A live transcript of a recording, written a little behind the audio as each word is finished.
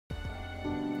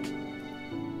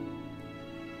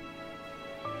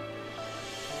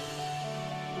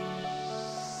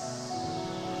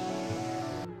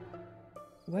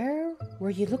Were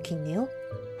you looking, Neil?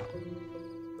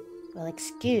 Well,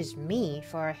 excuse me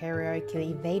for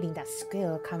heroically evading that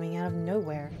squirrel coming out of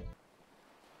nowhere.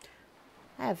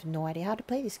 I have no idea how to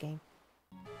play this game.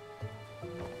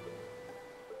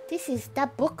 This is the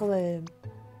book room.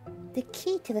 The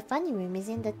key to the funny room is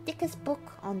in the thickest book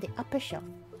on the upper shelf.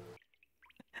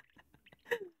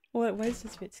 Why is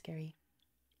this a bit scary?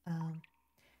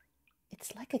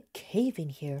 It's like a cave in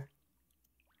here.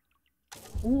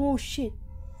 Oh shit.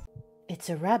 It's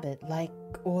a rabbit like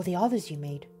all the others you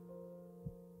made.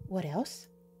 What else?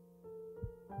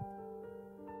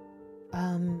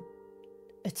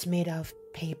 It's made of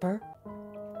paper.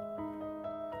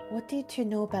 What did you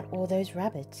know about all those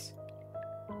rabbits?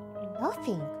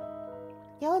 Nothing.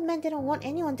 The old man didn't want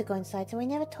anyone to go inside, so we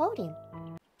never told him.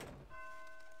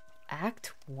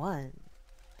 Act 1.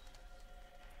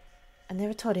 I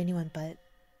never told anyone, but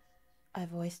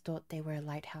I've always thought they were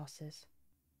lighthouses.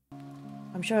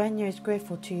 I'm sure Anya is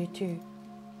grateful to you too.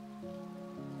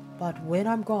 But when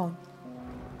I'm gone,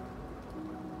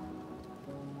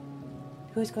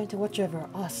 who's going to watch over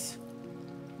us?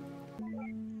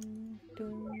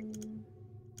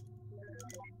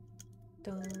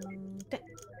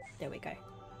 There we go.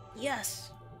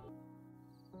 Yes!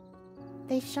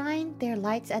 They shine their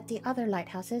lights at the other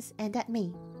lighthouses and at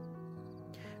me.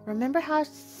 Remember how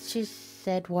she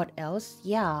said what else?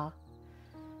 Yeah.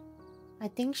 I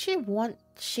think she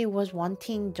was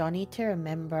wanting Johnny to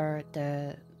remember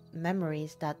the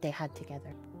memories that they had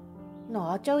together.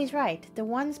 No, Joey's right. The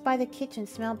ones by the kitchen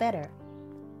smell better.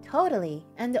 Totally.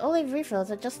 And the olive refills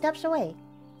are just steps away.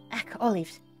 Ack,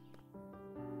 olives.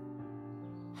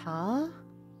 Huh?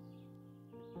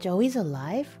 Joey's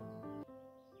alive?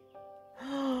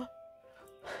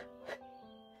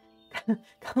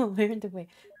 Come on, we're in the way.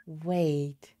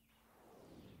 Wait.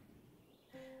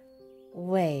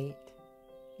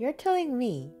 You're telling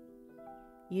me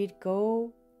you'd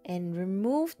go and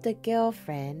remove the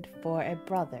girlfriend for a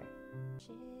brother?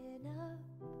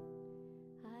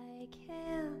 I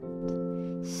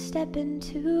can't step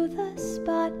into the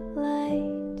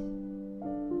spotlight.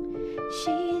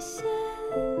 She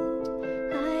said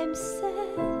I'm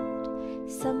sad,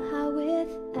 somehow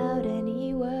without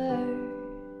any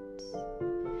words.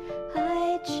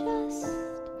 I just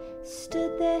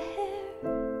stood there,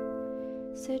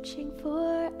 searching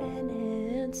for an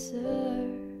answer.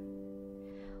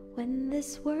 When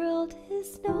this world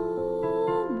is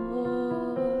no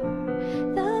more,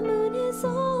 the moon is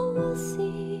all we'll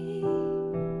see.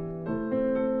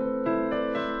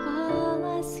 I'll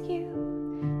ask you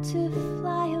to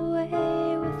fly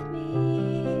away with me.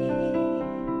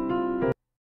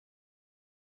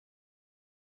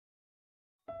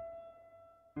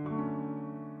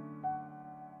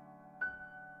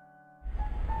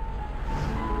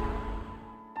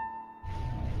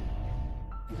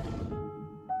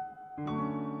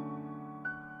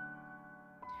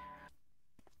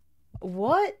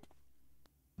 What?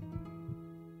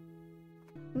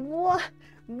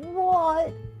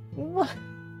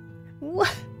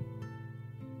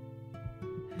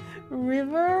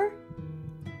 River?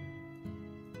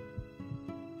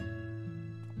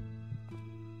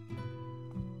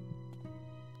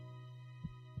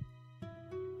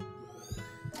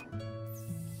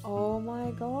 Oh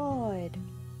my god.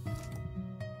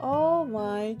 Oh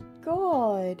my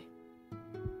god.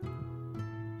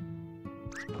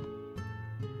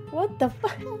 What the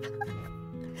fuck?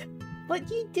 But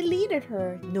you deleted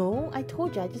her. No, I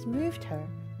told you, I just moved her.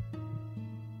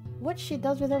 What she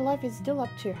does with her life is still up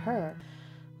to her.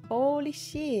 Holy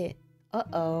shit.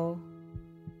 Uh-oh.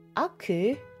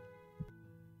 Aku?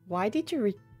 Why did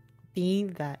you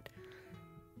redeem that?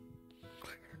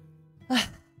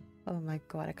 Oh my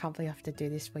god, I can't believe I have to do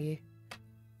this for you.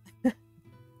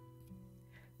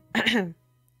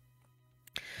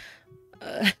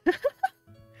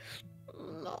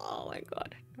 Oh my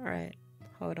god. Alright,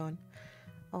 hold on.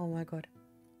 Oh my god.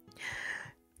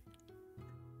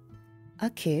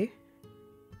 Okay.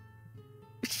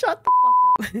 Shut the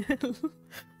fuck up.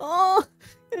 Oh,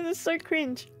 this is so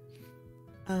cringe.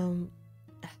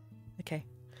 Okay.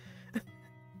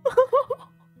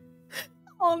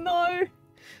 Oh no.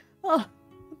 Oh,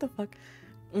 what the fuck.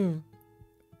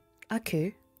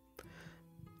 Aku,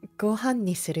 ご飯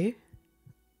にする?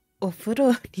 お風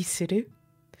呂にする?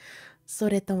 そ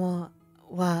れとも、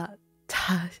私?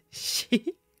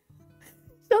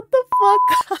 Shut the fuck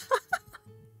up.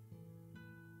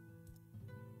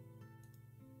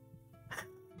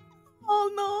 Oh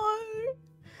no.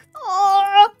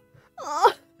 Oh,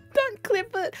 don't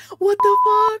clip it. What the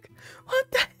fuck?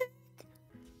 What the heck?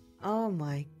 Oh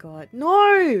my god.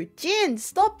 No! Jin,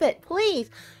 stop it, please.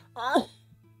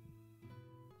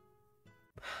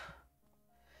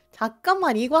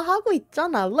 잠깐만, 이거 하고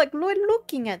있잖아. Look, we're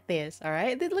looking at this,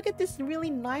 alright? Look at this really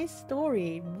nice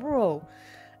story, bro.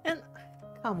 And,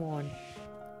 come on.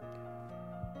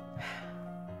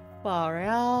 Far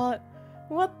out.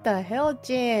 What the hell,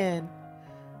 Jin?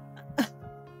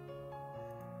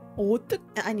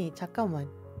 아니, 잠깐만.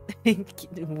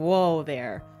 Whoa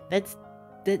there.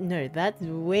 No, that's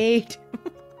way too...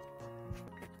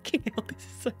 Fucking hell, this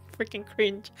is so freaking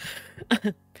cringe.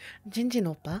 진진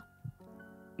오빠,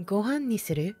 ご飯に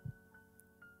する?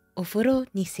 お風呂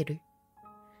にする?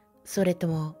 それと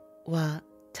も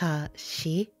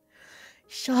私?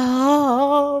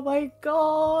 Oh my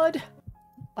god.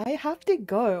 I have to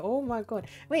go. Oh my god.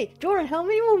 Wait, Jordan, how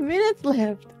many more minutes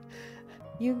left?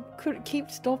 You could keep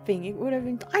stopping. It would have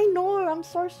been... I know, I'm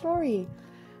so sorry.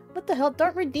 What the hell?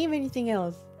 Don't redeem anything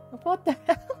else. What the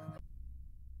hell?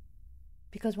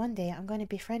 Because one day I'm going to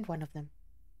befriend one of them.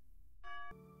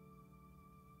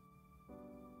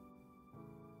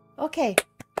 Okay.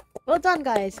 Well done,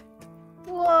 guys.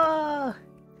 Whoa.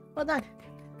 Well done.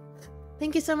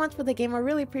 Thank you so much for the game. I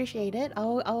really appreciate it.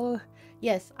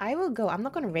 Yes, I will go. I'm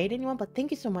not going to raid anyone, but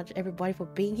thank you so much, everybody, for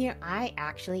being here. I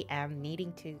actually am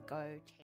needing to go